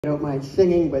I don't mind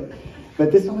singing, but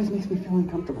this always makes me feel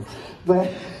uncomfortable.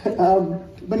 But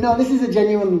no, this is a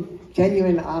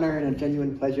genuine honor and a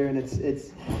genuine pleasure, and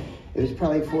it was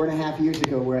probably 4.5 years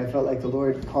ago where I felt like the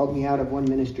Lord called me out of one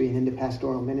ministry and into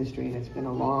pastoral ministry, and it's been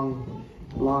a long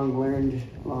learned,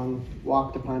 long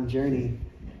walked upon journey.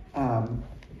 And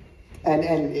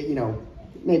you know,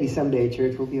 maybe someday,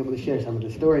 church, we'll be able to share some of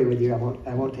the story with you.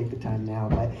 I won't take the time now,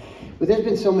 but there's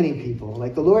been so many people.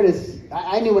 Like the Lord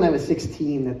I knew when I was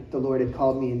 16 that the Lord had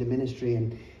called me into ministry,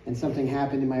 and something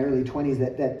happened in my early 20s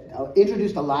that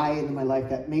introduced a lie into my life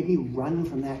that made me run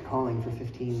from that calling for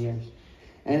 15 years.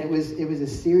 And it was a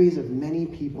series of many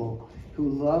people who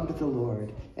loved the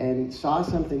Lord and saw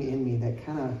something in me that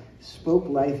kind of spoke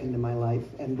life into my life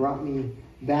and brought me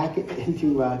back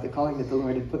into the calling that the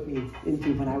Lord had put me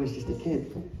into when I was just a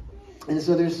kid. And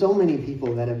so there's so many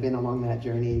people that have been along that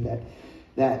journey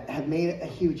that have made a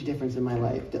huge difference in my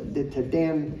life. To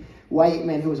Dan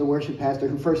Whiteman, who was a worship pastor,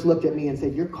 who first looked at me and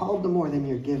said, "You're called to more than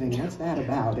you're giving. What's that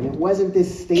about?" And it wasn't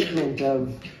this statement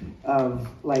of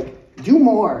like, do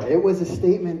more. It was a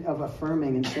statement of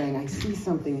affirming and saying, I see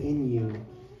something in you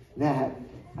that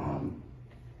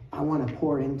I want to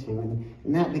pour into.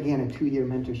 And that began a 2-year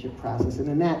mentorship process. And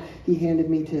then that he handed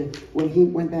me to, when he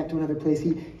went back to another place,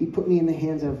 he put me in the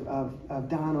hands of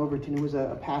Don Overton, who was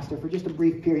a pastor for just a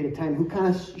brief period of time, who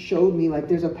kind of showed me, like,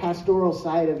 there's a pastoral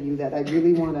side of you that I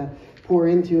really want to pour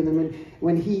into. And then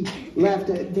when he left,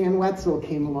 Dan Wetzel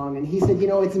came along, and he said,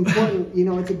 it's important,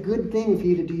 it's a good thing for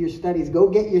you to do your studies. Go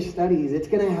get your studies. It's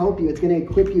going to help you. It's going to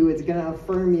equip you. It's going to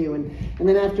affirm you. And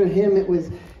then after him, it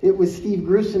was Steve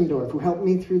Grusendorf, who helped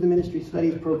me through the ministry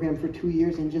studies program for 2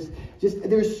 years. And just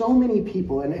there's so many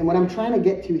people. And what I'm trying to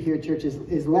get to here, church,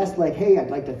 is less like, hey, I'd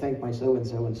like to thank my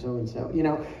so-and-so and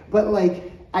so-and-so, but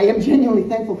like, I am genuinely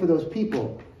thankful for those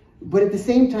people. But at the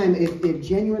same time, if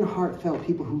genuine, heartfelt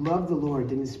people who love the Lord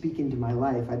didn't speak into my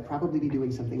life, I'd probably be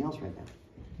doing something else right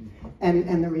now.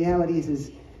 And the reality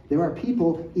is there are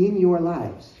people in your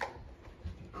lives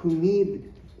who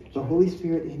need the Holy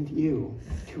Spirit in you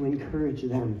to encourage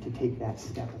them to take that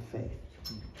step of faith.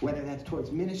 Whether that's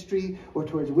towards ministry or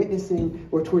towards witnessing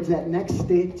or towards that next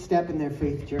step in their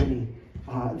faith journey.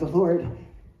 The Lord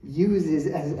uses,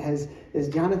 as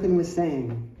Jonathan was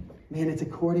saying, man, it's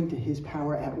according to his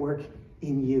power at work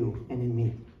in you and in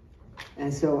me.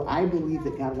 And so I believe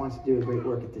that God wants to do a great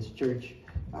work at this church,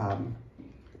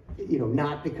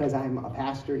 not because I'm a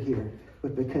pastor here,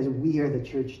 but because we are the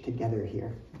church together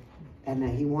here. And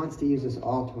that he wants to use us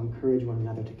all to encourage one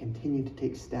another to continue to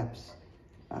take steps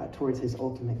towards his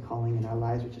ultimate calling in our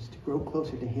lives, which is to grow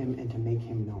closer to him and to make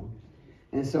him known.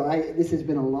 And so this has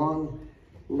been a long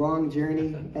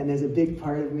journey, and there's a big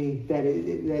part of me that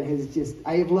has just,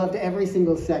 I have loved every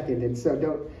single second, and so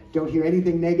don't hear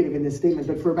anything negative in this statement,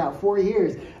 but for about 4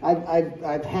 years,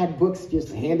 I've had books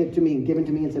just handed to me and given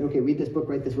to me and said, okay, read this book,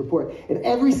 write this report, and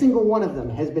every single one of them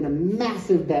has been a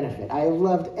massive benefit. I have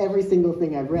loved every single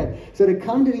thing I've read. So to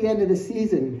come to the end of the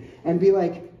season and be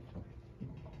like,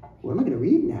 what am I going to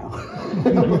read now?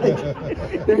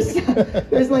 Like,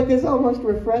 there's like this almost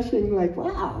refreshing, like,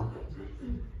 wow,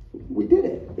 we did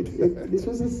it. This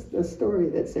was a story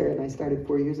that Sarah and I started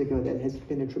 4 years ago that has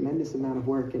been a tremendous amount of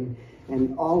work, and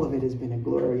all of it has been a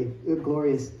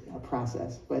glorious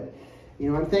process. But,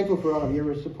 I'm thankful for all of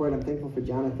your support. I'm thankful for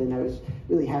Jonathan. I was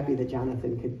really happy that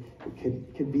Jonathan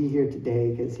could be here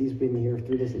today, because he's been here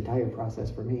through this entire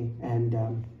process for me.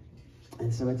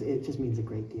 And so it just means a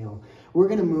great deal. We're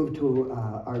going to move to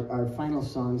our final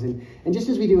songs. And just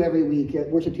as we do every week,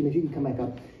 worship team, if you can come back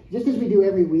up. Just as we do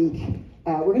every week,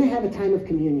 we're going to have a time of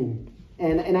communion.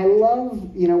 And I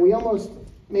love,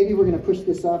 maybe we're going to push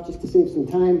this off just to save some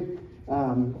time.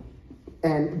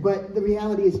 But the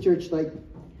reality is, church, like,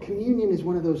 communion is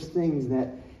one of those things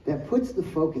that puts the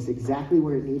focus exactly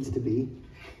where it needs to be.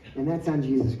 And that's on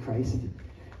Jesus Christ.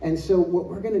 And so what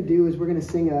we're going to do is we're going to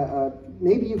sing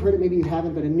maybe you've heard it, maybe you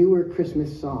haven't, but a newer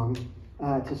Christmas song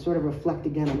to sort of reflect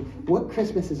again on what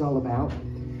Christmas is all about.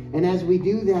 And as we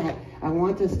do that, I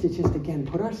want us to just, again,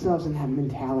 put ourselves in that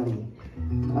mentality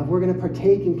of we're going to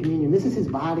partake in communion. This is his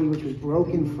body, which was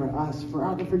broken for us,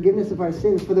 for the forgiveness of our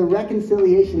sins, for the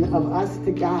reconciliation of us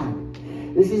to God.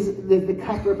 This is the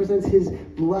cup represents his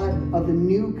blood of the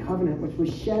new covenant, which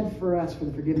was shed for us for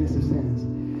the forgiveness of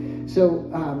sins. So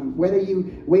whether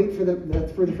you wait for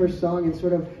the first song and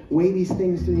sort of weigh these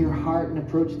things in your heart and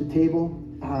approach the table,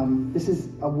 this is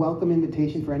a welcome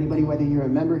invitation for anybody, whether you're a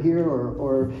member here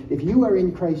or if you are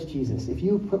in Christ Jesus. If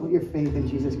you put your faith in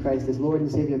Jesus Christ as Lord and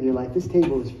Savior of your life, this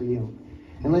table is for you.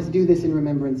 And let's do this in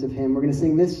remembrance of him. We're going to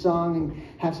sing this song and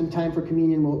have some time for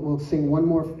communion. We'll sing one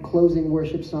more closing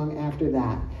worship song after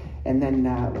that. and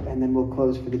then we'll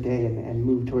close for the day and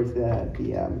move towards the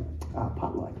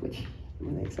potluck, which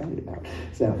I'm really excited about.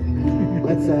 So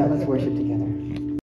let's worship together.